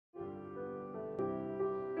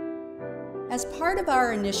As part of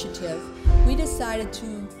our initiative, we decided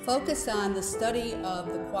to focus on the study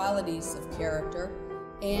of the qualities of character,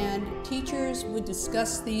 and teachers would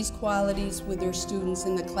discuss these qualities with their students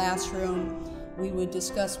in the classroom. We would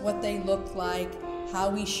discuss what they looked like, how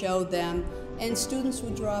we showed them, and students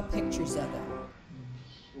would draw pictures of them.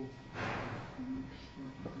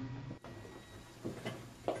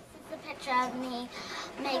 This is a picture of me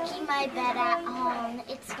making my bed at home.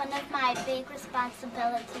 It's one of my big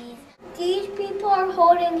responsibilities. These people are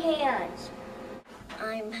holding hands.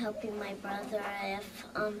 I'm helping my brother if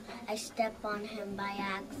I step on him by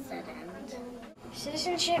accident.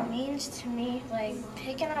 Citizenship means to me like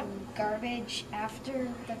picking up garbage after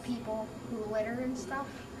the people who litter and stuff.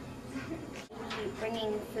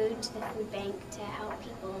 Bringing food to the food bank to help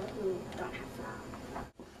people who don't have food.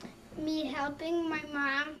 Me helping my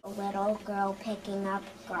mom. A little girl picking up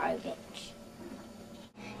garbage.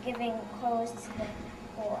 Giving clothes to the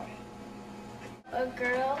poor. A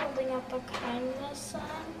girl holding up a kindness sign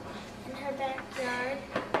in her backyard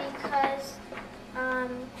because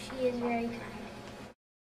she is very kind.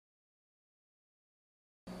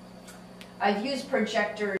 I've used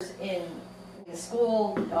projectors in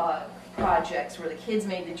school projects where the kids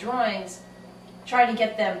made the drawings. Trying to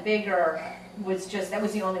get them bigger that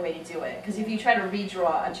was the only way to do it. Because if you try to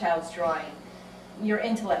redraw a child's drawing, your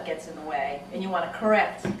intellect gets in the way, and you want to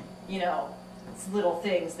correct, it's little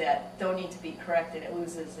things that don't need to be corrected. It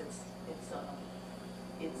loses its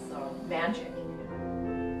magic.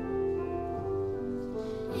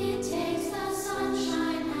 It takes